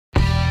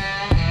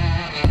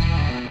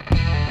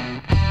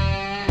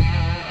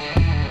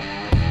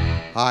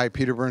Hi,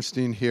 Peter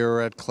Bernstein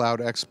here at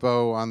Cloud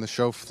Expo on the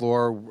show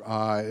floor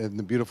in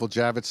the beautiful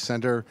Javits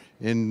Center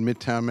in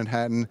Midtown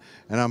Manhattan.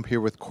 And I'm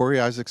here with Corey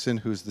Isaacson,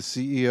 who's the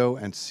CEO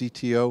and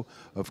CTO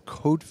of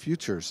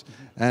CodeFutures.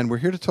 And we're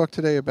here to talk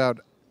today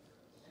about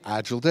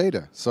Agile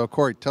Data. So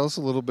Corey, tell us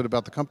a little bit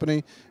about the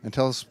company and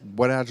tell us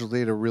what Agile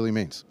Data really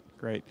means.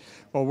 Great.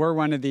 Well, we're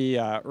one of the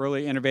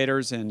early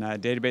innovators in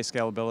database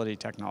scalability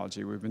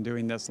technology. We've been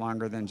doing this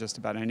longer than just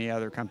about any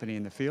other company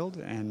in the field,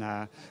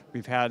 and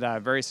we've had a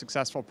very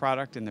successful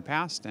product in the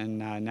past, and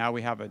now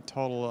we have a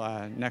total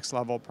next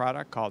level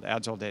product called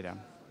Agile Data.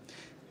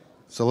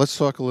 So let's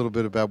talk a little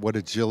bit about what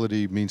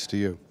agility means to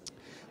you.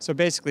 So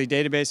basically,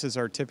 databases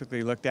are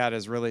typically looked at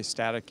as really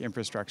static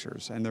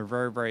infrastructures, and they're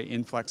very, very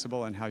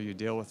inflexible in how you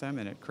deal with them,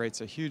 and it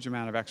creates a huge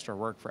amount of extra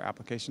work for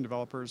application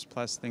developers,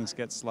 plus things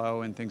get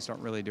slow and things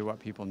don't really do what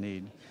people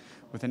need.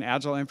 With an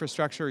agile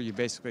infrastructure, you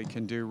basically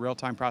can do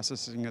real-time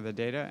processing of the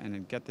data and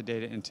then get the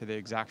data into the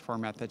exact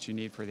format that you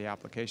need for the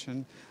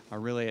application,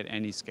 really at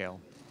any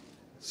scale.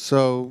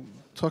 So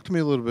talk to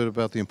me a little bit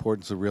about the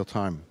importance of real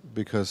time,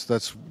 because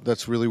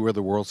that's really where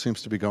the world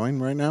seems to be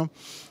going right now.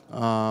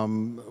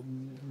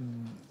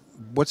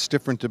 What's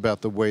different about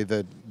the way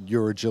that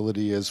your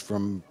agility is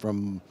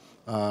from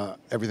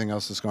everything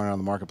else that's going on in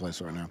the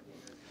marketplace right now?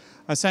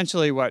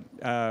 Essentially, what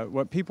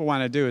people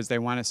want to do is they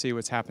want to see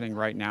what's happening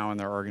right now in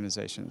their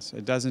organizations.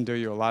 It doesn't do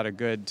you a lot of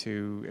good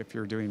to, if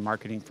you're doing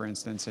marketing, for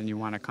instance, and you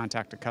want to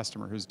contact a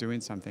customer who's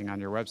doing something on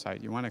your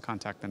website, you want to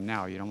contact them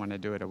now. You don't want to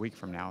do it a week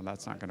from now.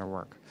 That's not going to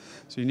work.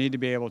 So you need to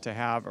be able to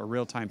have a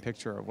real-time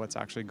picture of what's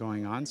actually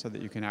going on so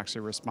that you can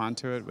actually respond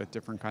to it with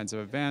different kinds of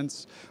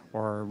events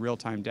or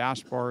real-time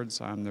dashboards.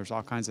 There's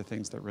all kinds of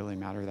things that really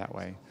matter that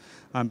way.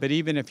 But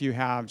even if you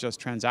have just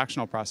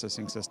transactional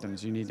processing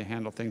systems, you need to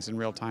handle things in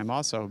real time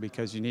also,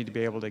 because you need to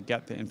be able to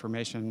get the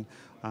information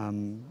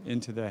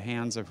into the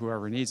hands of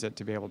whoever needs it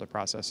to be able to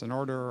process an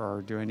order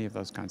or do any of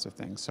those kinds of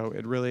things. So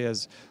it really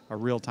is a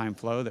real-time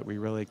flow that we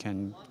really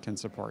can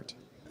support.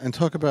 And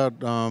talk about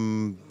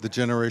the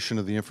generation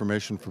of the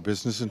information for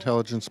business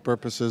intelligence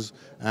purposes,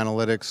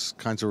 analytics,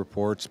 kinds of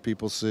reports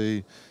people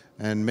see,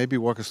 and maybe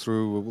walk us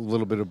through a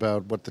little bit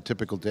about what the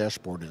typical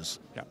dashboard is.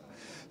 Yeah.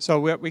 So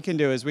what we can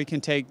do is we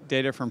can take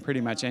data from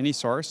pretty much any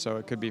source. So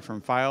it could be from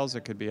files,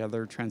 it could be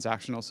other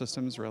transactional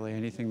systems, really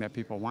anything that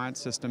people want,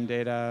 system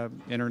data,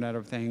 Internet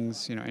of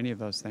Things, any of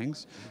those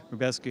things. We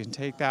basically can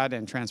take that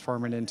and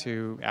transform it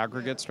into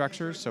aggregate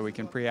structures. So we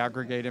can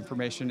pre-aggregate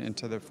information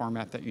into the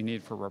format that you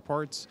need for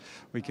reports.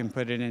 We can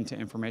put it into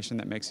information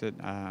that makes it,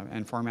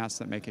 and formats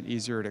that make it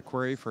easier to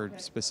query for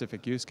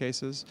specific use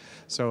cases.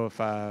 So if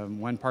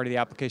one part of the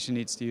application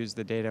needs to use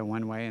the data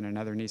one way and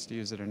another needs to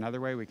use it another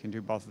way, we can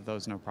do both of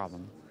those no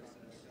problem.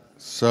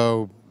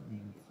 So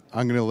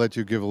I'm going to let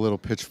you give a little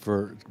pitch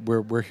for,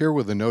 we're here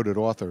with a noted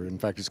author. In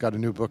fact, he's got a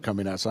new book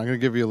coming out. So I'm going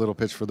to give you a little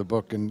pitch for the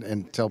book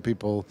and tell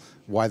people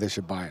why they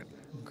should buy it.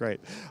 Great.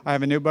 I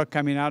have a new book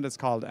coming out. It's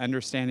called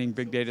Understanding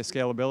Big Data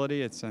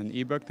Scalability. It's an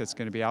ebook that's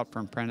going to be out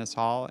from Prentice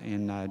Hall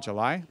in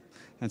July.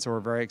 And so we're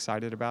very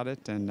excited about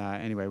it. And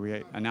anyway,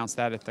 we announced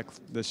that at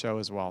the show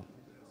as well.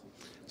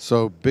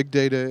 So big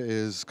data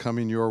is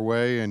coming your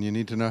way, and you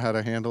need to know how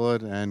to handle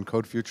it, and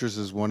CodeFutures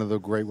is one of the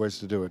great ways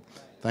to do it.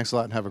 Thanks a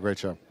lot, and have a great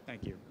show.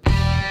 Thank you.